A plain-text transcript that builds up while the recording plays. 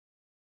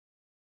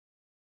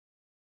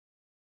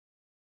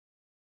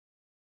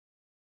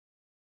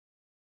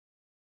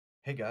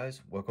Hey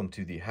guys, welcome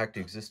to the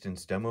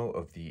HackedExistence demo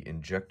of the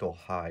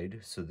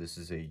Injectyll-HIDe. So this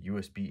is a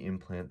USB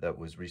implant that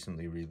was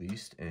recently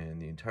released,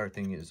 and the entire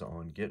thing is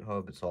on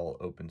GitHub. It's all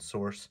open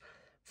source,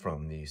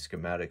 from the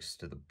schematics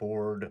to the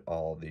board,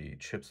 all the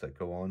chips that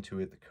go onto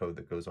it, the code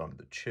that goes onto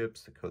the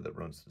chips, the code that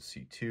runs the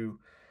C2.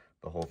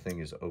 The whole thing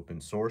is open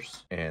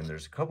source, and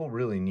there's a couple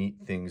really neat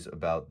things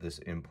about this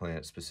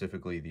implant,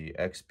 specifically the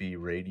XBee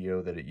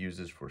radio that it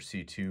uses for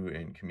C2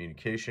 and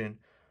communication,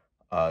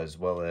 as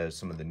well as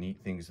some of the neat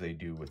things they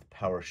do with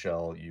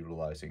PowerShell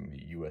utilizing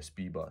the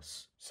USB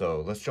bus.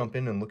 So let's jump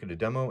in and look at a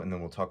demo, and then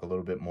we'll talk a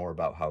little bit more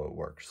about how it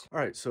works. All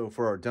right, so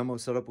for our demo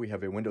setup, we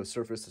have a Windows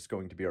Surface that's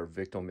going to be our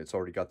victim. It's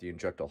already got the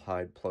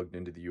Injectyll-HIDe plugged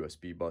into the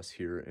USB bus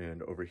here,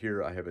 and over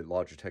here I have a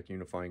Logitech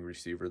unifying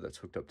receiver that's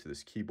hooked up to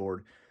this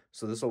keyboard.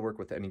 So this will work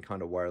with any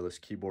kind of wireless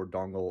keyboard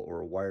dongle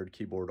or a wired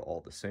keyboard, all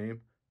the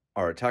same.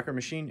 Our attacker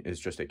machine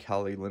is just a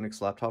Kali Linux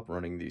laptop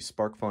running the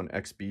SparkFun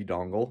XBee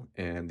dongle,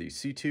 and the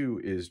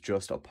C2 is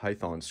just a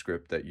Python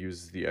script that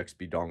uses the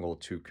XBee dongle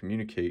to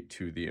communicate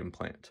to the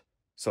implant.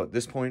 So at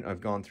this point,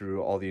 I've gone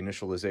through all the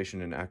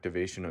initialization and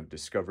activation. I've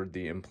discovered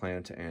the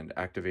implant and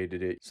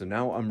activated it. So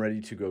now I'm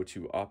ready to go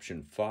to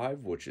option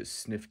 5, which is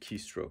sniff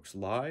keystrokes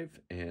live,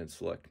 and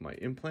select my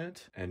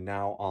implant. And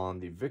now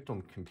on the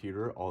victim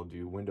computer, I'll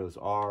do Windows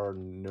R,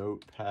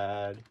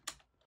 Notepad,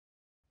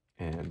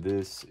 and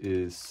this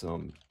is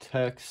some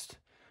text.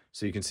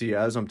 So you can see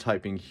as I'm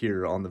typing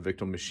here on the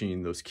victim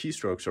machine, those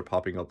keystrokes are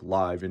popping up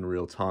live in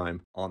real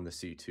time on the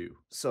C2.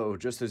 So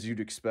just as you'd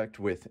expect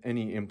with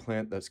any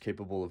implant that's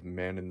capable of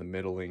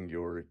man-in-the-middling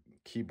your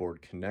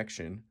keyboard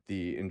connection,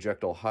 the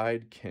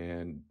Injectyll-HIDe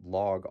can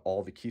log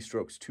all the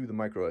keystrokes to the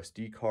micro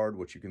SD card,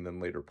 which you can then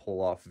later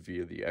pull off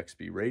via the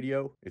XBee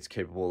radio. It's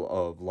capable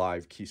of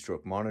live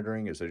keystroke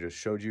monitoring, as I just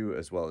showed you,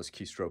 as well as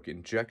keystroke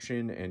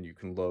injection, and you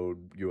can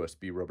load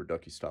USB rubber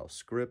ducky style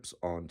scripts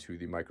onto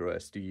the micro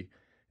SD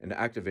and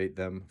activate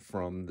them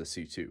from the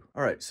C2.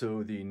 All right,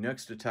 so the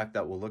next attack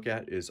that we'll look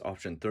at is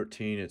option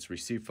 13. It's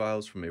receive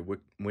files from a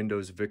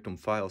Windows victim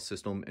file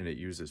system, and it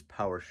uses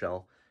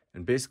PowerShell.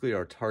 And basically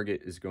our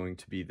target is going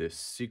to be this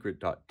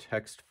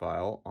secret.txt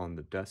file on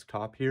the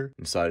desktop here.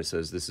 Inside it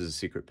says this is a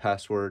secret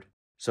password.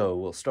 So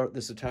we'll start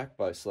this attack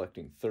by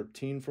selecting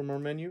 13 from our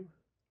menu,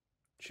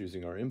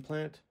 choosing our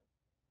implant.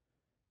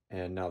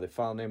 And now the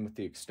file name with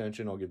the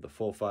extension, I'll give the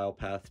full file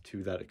path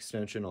to that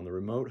extension on the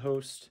remote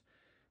host.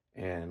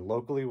 And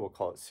locally, we'll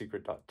call it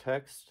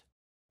secret.txt.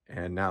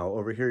 And now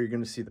over here, you're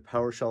going to see the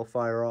PowerShell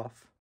fire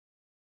off.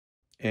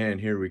 And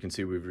here we can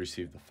see we've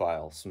received the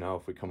file. So now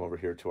if we come over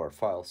here to our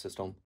file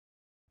system,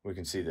 we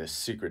can see this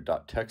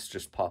secret.txt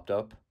just popped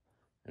up,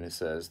 and it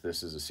says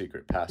this is a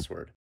secret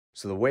password.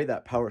 So the way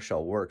that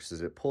PowerShell works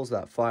is it pulls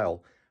that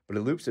file, but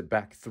it loops it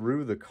back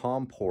through the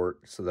COM port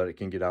so that it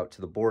can get out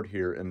to the board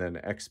here and then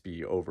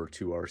XBee over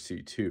to our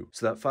C2.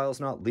 So that file's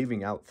not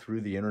leaving out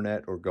through the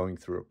internet or going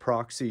through a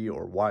proxy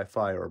or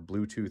Wi-Fi or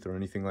Bluetooth or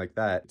anything like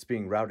that. It's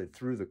being routed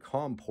through the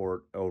COM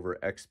port over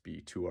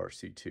XBee to our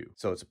C2.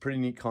 So it's a pretty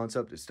neat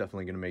concept. It's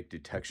definitely going to make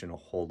detection a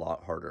whole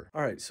lot harder.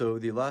 All right, so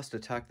the last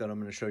attack that I'm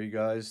going to show you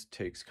guys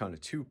takes kind of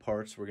two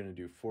parts. We're going to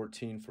do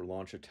 14 for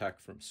launch attack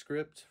from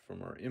script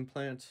from our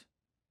implant.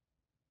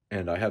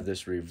 And I have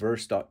this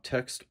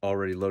reverse.txt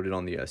already loaded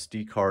on the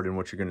SD card, and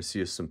what you're going to see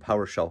is some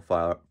PowerShell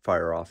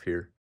fire off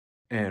here.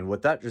 And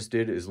what that just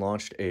did is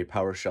launched a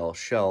PowerShell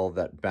shell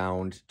that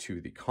bound to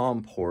the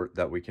COM port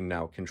that we can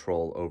now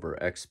control over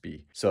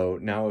XBee. So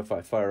now if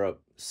I fire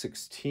up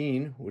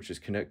 16, which is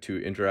connect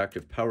to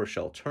interactive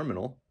PowerShell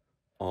terminal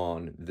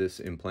on this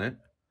implant,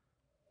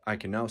 I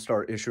can now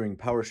start issuing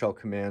PowerShell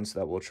commands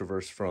that will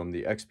traverse from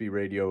the XBee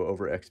radio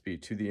over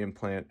XBee to the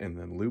implant and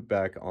then loop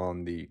back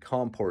on the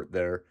COM port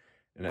there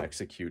and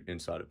execute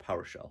inside of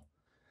PowerShell.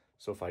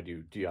 So if I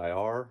do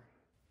dir,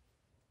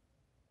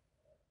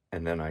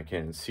 and then I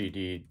can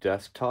cd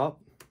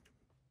desktop,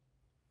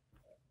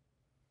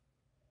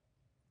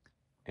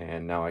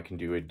 and now I can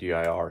do a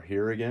dir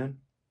here again,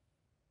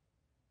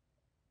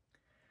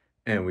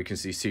 and we can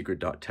see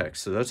secret.txt.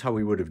 So that's how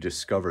we would have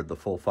discovered the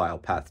full file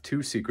path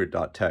to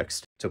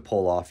secret.txt to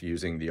pull off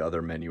using the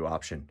other menu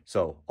option.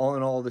 So all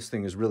in all, this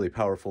thing is really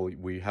powerful.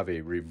 We have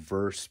a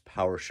reverse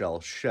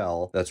PowerShell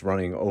shell that's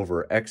running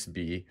over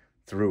XBee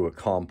through a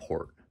COM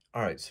port.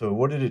 All right, so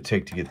what did it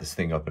take to get this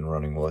thing up and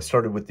running? Well, I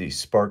started with the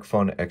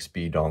SparkFun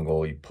XBee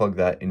dongle. You plug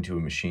that into a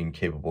machine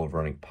capable of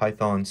running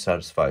Python,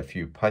 satisfy a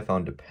few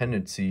Python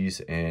dependencies,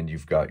 and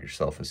you've got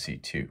yourself a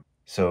C2.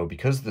 So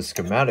because the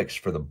schematics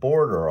for the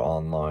board are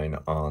online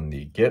on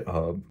the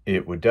GitHub,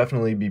 it would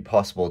definitely be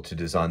possible to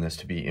design this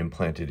to be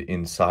implanted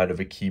inside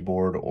of a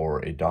keyboard or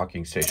a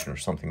docking station or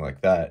something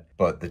like that.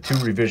 But the two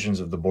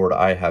revisions of the board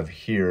I have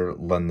here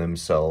lend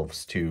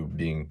themselves to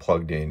being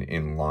plugged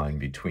in line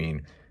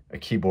between a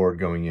keyboard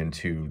going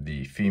into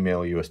the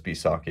female USB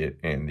socket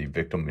and the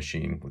victim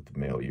machine with the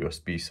male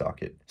USB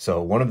socket.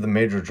 So one of the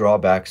major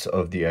drawbacks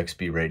of the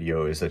XBee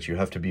radio is that you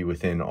have to be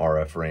within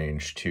RF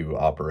range to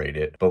operate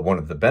it. But one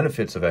of the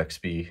benefits of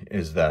XBee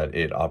is that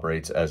it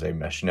operates as a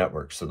mesh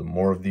network. So the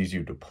more of these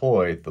you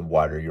deploy, the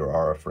wider your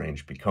RF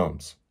range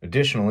becomes.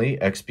 Additionally,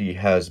 XBee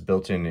has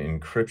built-in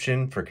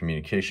encryption for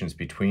communications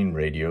between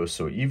radios,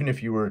 so even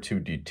if you were to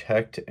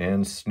detect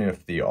and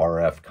sniff the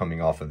RF coming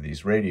off of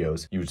these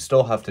radios, you would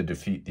still have to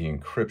defeat the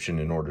encryption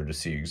in order to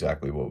see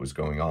exactly what was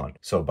going on.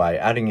 So by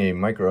adding a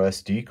micro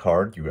SD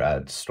card, you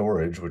add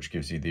storage, which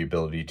gives you the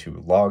ability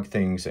to log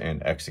things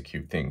and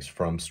execute things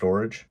from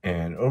storage.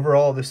 And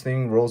overall, this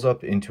thing rolls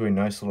up into a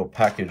nice little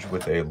package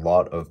with a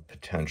lot of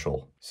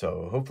potential.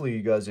 So hopefully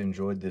you guys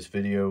enjoyed this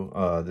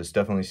video. This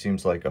definitely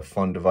seems like a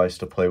fun device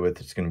to play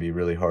with. It's going to be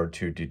really hard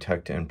to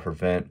detect and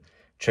prevent.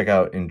 Check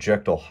out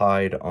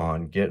Injectyll-HIDe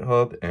on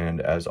GitHub,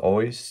 and as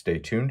always, stay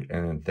tuned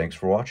and thanks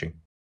for watching.